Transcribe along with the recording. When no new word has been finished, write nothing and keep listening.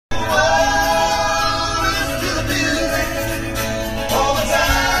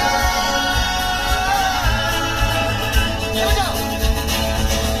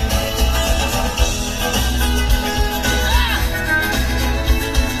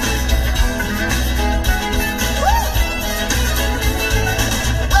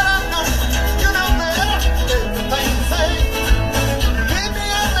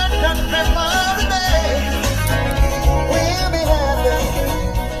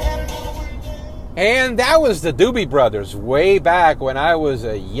And that was the Doobie Brothers way back when I was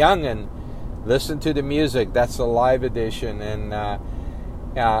a youngin'. Listen to the music. That's the live edition. And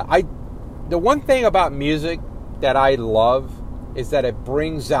the one thing about music that I love is that it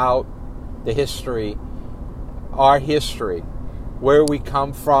brings out the history, our history, where we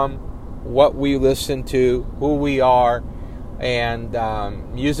come from, what we listen to, who we are. And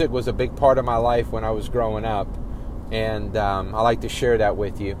music was a big part of my life when I was growing up. And I like to share that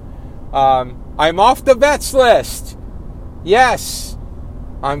with you. I'm off the vets list. Yes.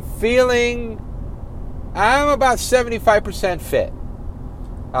 I'm about 75% fit.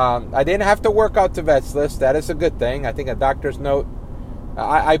 I didn't have to work out the vets list. That is a good thing. I think a doctor's note.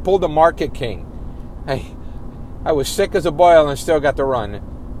 I pulled a Market King. I was sick as a boil and still got to run.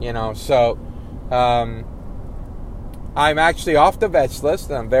 So I'm actually off the vets list,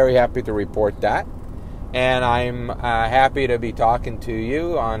 and I'm very happy to report that. And I'm happy to be talking to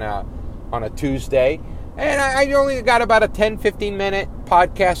you on a Tuesday. And I only got about a 10-15 minute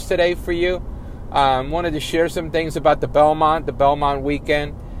podcast today for you. Wanted to share some things about the Belmont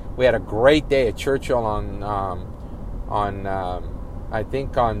weekend. We had a great day at Churchill I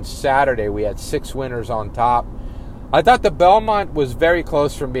think on Saturday we had 6 winners on top. I thought the Belmont was very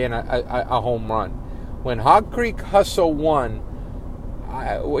close from being a home run. When Hog Creek Hustle won,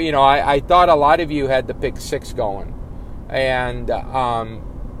 I thought a lot of you had the pick 6 going. And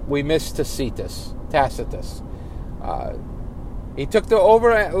we missed Tacitus. He took the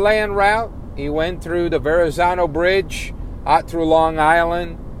overland route. He went through the Verrazano Bridge, out through Long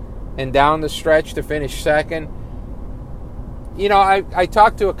Island, and down the stretch to finish second. I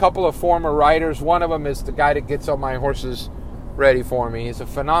talked to a couple of former riders. One of them is the guy that gets all my horses ready for me. He's a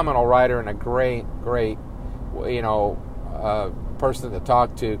phenomenal rider and a great, person to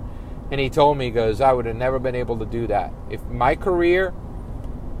talk to. And he told me, he goes, I would have never been able to do that. If my career,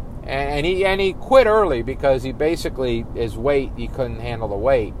 and he quit early because he basically, his weight, he couldn't handle the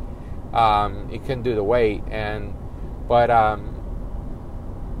weight. He couldn't do the weight. But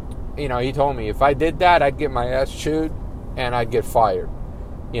he told me if I did that, I'd get my ass chewed and I'd get fired.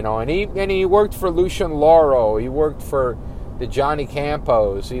 And he worked for Lucian Lauro. He worked for the Johnny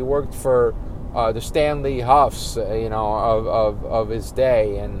Campos. He worked for the Stanley Huffs, of his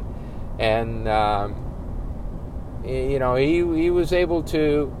day. He was able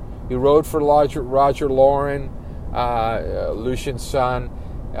to. He rode for Roger Lauren, Lucian's son.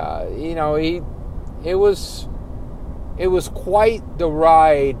 It was quite the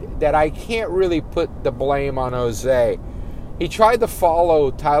ride that I can't really put the blame on Jose. He tried to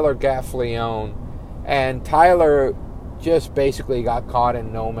follow Tyler Gaffalione, and Tyler just basically got caught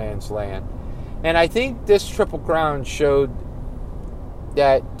in no man's land. And I think this Triple Crown showed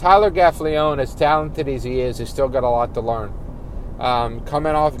that Tyler Gaffalione, as talented as he is, has still got a lot to learn.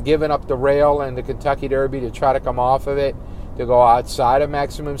 Coming off, giving up the rail in the Kentucky Derby to try to come off of it, to go outside of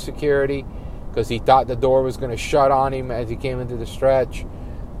maximum security, because he thought the door was going to shut on him as he came into the stretch.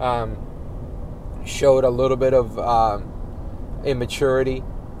 Showed a little bit of immaturity.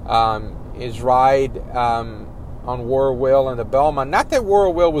 His ride on War Will and the Belmont, not that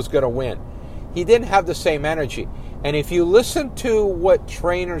War Will was going to win. He didn't have the same energy. And if you listen to what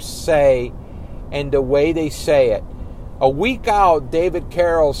trainers say and the way they say it, a week out, David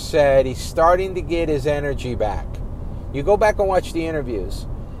Carroll said he's starting to get his energy back. You go back and watch the interviews,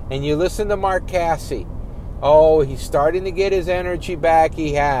 and you listen to Mark Casse. Oh, he's starting to get his energy back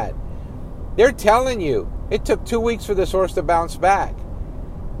he had. They're telling you, it took 2 weeks for this horse to bounce back.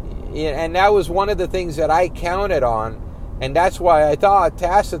 And that was one of the things that I counted on, and that's why I thought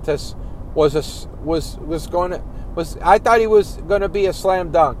Tacitus I thought he was going to be a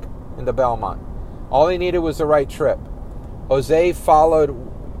slam dunk in the Belmont. All he needed was the right trip. Jose followed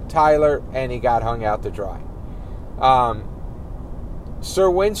Tyler, and he got hung out to dry. Sir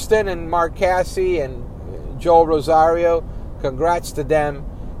Winston and Mark Casse and Joel Rosario, congrats to them.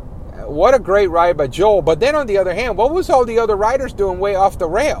 What a great ride by Joel. But then on the other hand, what was all the other riders doing way off the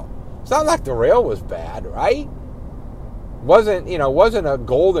rail? It's not like the rail was bad, right? Wasn't a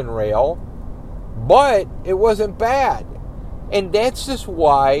golden rail, but it wasn't bad. And that's just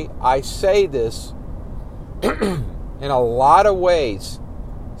why I say this in a lot of ways.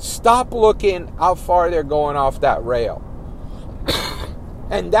 Stop looking how far they're going off that rail.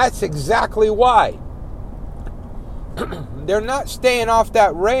 And that's exactly why. They're not staying off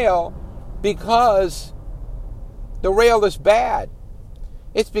that rail because the rail is bad.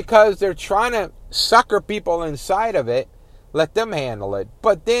 It's because they're trying to sucker people inside of it, let them handle it.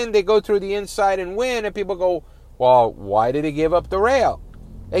 But then they go through the inside and win, and people go, well, why did he give up the rail?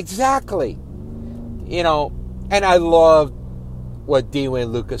 Exactly. And I loved what D.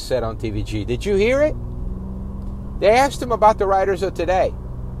 Wayne Lukas said on TVG. Did you hear it? They asked him about the writers of today.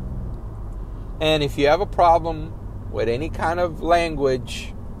 And if you have a problem with any kind of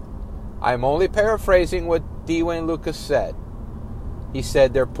language, I'm only paraphrasing what D. Wayne Lukas said. He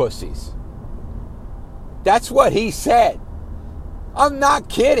said they're pussies. That's what he said. I'm not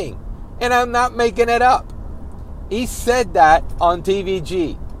kidding. And I'm not making it up. He said that on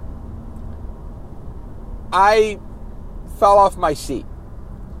TVG. I fell off my seat.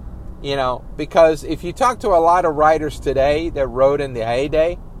 You know, because if you talk to a lot of writers today that wrote in the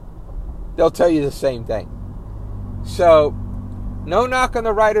heyday, they'll tell you the same thing. So, no knock on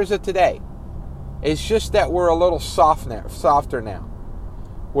the writers of today. It's just that we're a little softer now.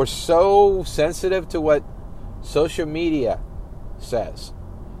 We're so sensitive to what social media says.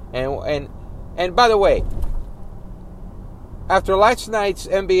 And by the way, after last night's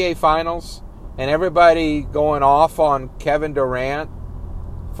NBA Finals and everybody going off on Kevin Durant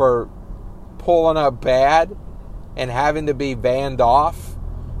for pulling up bad and having to be banned off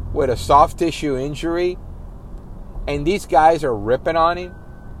with a soft tissue injury, and these guys are ripping on him,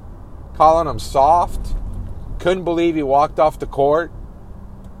 calling him soft, couldn't believe he walked off the court,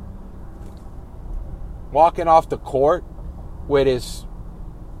 walking off the court with his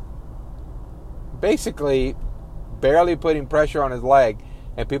basically barely putting pressure on his leg,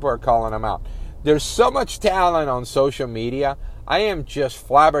 and people are calling him out. There's so much talent on social media. I am just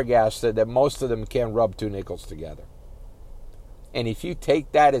flabbergasted that most of them can't rub two nickels together. And if you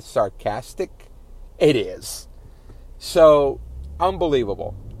take that as sarcastic, it is. So,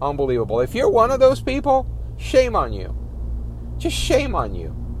 unbelievable. Unbelievable. If you're one of those people, shame on you. Just shame on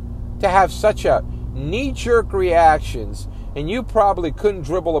you to have such a knee-jerk reactions, and you probably couldn't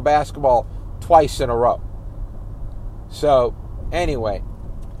dribble a basketball twice in a row. So, anyway.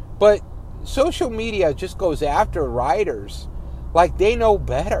 But social media just goes after writers like they know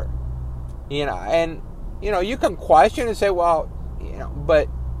better. You know, and, you know, you can question and say, well, you know, but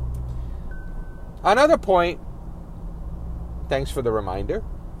another point, thanks for the reminder,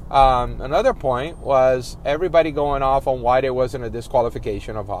 another point was everybody going off on why there wasn't a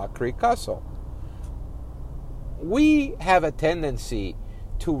disqualification of Hawk Creek Hustle. We have a tendency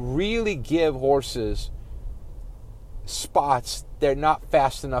to really give horses spots they're not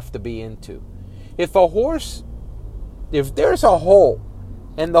fast enough to be into. If there's a hole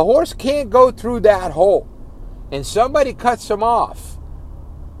and the horse can't go through that hole and somebody cuts him off,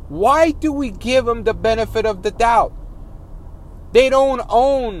 why do we give them the benefit of the doubt? They don't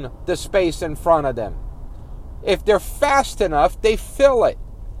own the space in front of them. If they're fast enough, they fill it.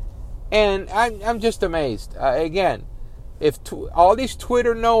 And I'm just amazed. Again, if all these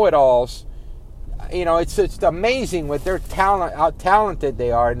Twitter know-it-alls, you know, it's amazing with their talent, how talented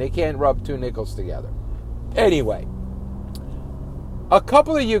they are, and they can't rub two nickels together. Anyway, a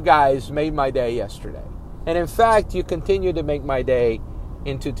couple of you guys made my day yesterday. And in fact, you continue to make my day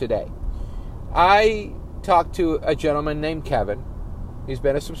into today. I talked to a gentleman named Kevin. He's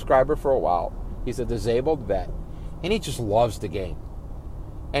been a subscriber for a while. He's a disabled vet, and he just loves the game.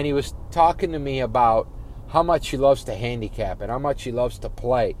 And he was talking to me about how much he loves to handicap and how much he loves to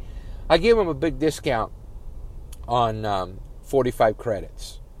play. I gave him a big discount on 45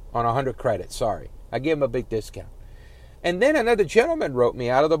 credits, on 100 credits, sorry. I gave him a big discount. And then another gentleman wrote me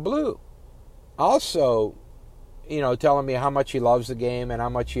out of the blue, also, you know, telling me how much he loves the game and how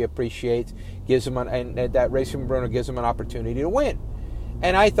much he appreciates, and that Racing Bruno gives him an opportunity to win.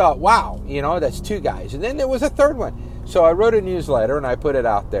 And I thought, wow, you know, that's two guys. And then there was a third one. So I wrote a newsletter and I put it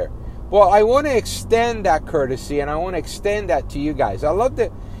out there. Well, I want to extend that courtesy, and I want to extend that to you guys. I love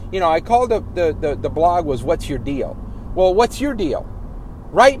that, you know, I called the blog was What's Your Deal? Well, what's your deal?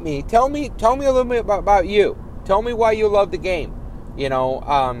 Write me. Tell me a little bit about you. Tell me why you love the game. You know,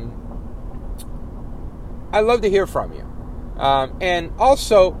 I love to hear from you. And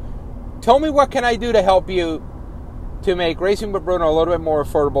also, tell me what can I do to help you to make Racing with Bruno a little bit more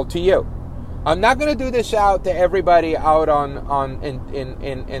affordable to you. I'm not going to do this out to everybody out in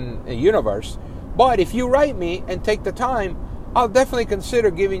the universe, but if you write me and take the time, I'll definitely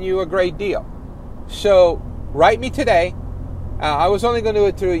consider giving you a great deal. So write me today. I was only going to do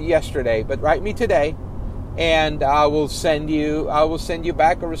it through yesterday, but write me today, and I will send you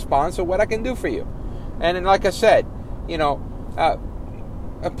back a response of what I can do for you. And then, like I said, you know,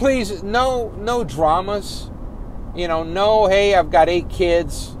 please, no dramas. You know, no, hey, I've got 8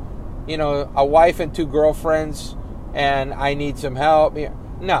 kids, you know, a wife and 2 girlfriends, and I need some help.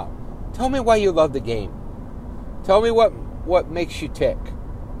 No. Tell me why you love the game. Tell me what makes you tick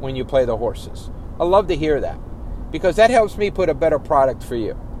when you play the horses. I love to hear that, because that helps me put a better product for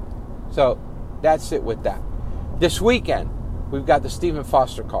you. So that's it with that. This weekend, we've got the Stephen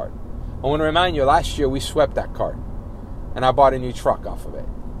Foster card. I want to remind you, last year we swept that card, and I bought a new truck off of it.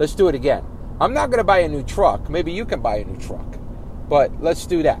 Let's do it again. I'm not going to buy a new truck. Maybe you can buy a new truck, but let's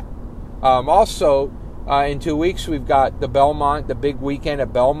do that. Also, in 2 weeks, we've got the Belmont, the big weekend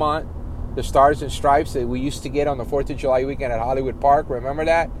at Belmont, the Stars and Stripes that we used to get on the 4th of July weekend at Hollywood Park. Remember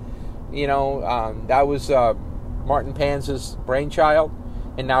that? You know, that was Martin Panza's brainchild,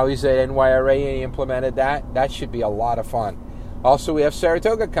 and now he's at NYRA and he implemented that. That should be a lot of fun. Also, we have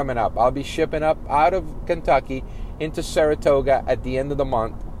Saratoga coming up. I'll be shipping up out of Kentucky into Saratoga at the end of the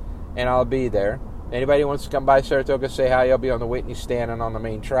month, and I'll be there. Anybody wants to come by Saratoga, say hi. I'll be on the Whitney stand and on the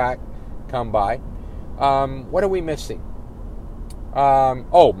main track. Come by. What are we missing?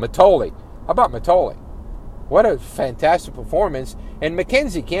 Mitole. How about Mitole? What a fantastic performance. And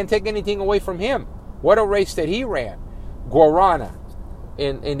McKenzie, can't take anything away from him. What a race that he ran. Guarana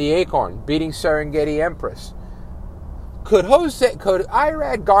in the Acorn, beating Serengeti Empress. Could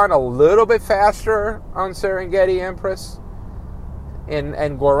Irad gone a little bit faster on Serengeti Empress?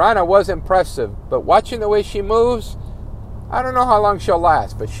 And Guarana was impressive, but watching the way she moves, I don't know how long she'll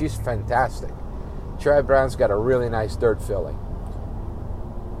last, but she's fantastic. Trav Brown's got a really nice dirt filly.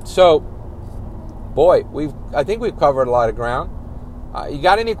 So, boy, I think we've covered a lot of ground. You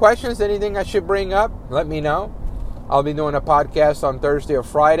got any questions? Anything I should bring up? Let me know. I'll be doing a podcast on Thursday or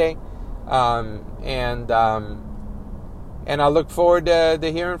Friday, and I look forward to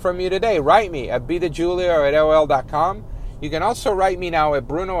hearing from you today. Write me at bthejulia or at AOL.com. You can also write me now at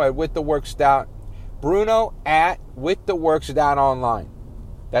Bruno at withtheworks.online.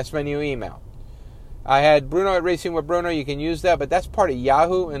 That's my new email. I had Bruno at Racing with Bruno. You can use that, but that's part of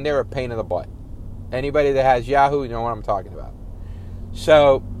Yahoo, and they're a pain in the butt. Anybody that has Yahoo, you know what I'm talking about.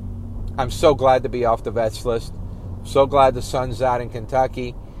 So, I'm so glad to be off the vets list. So glad the sun's out in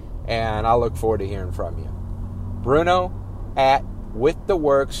Kentucky, and I look forward to hearing from you. Bruno at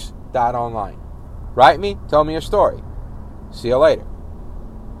withtheworks.online. Write me, tell me your story. See you later.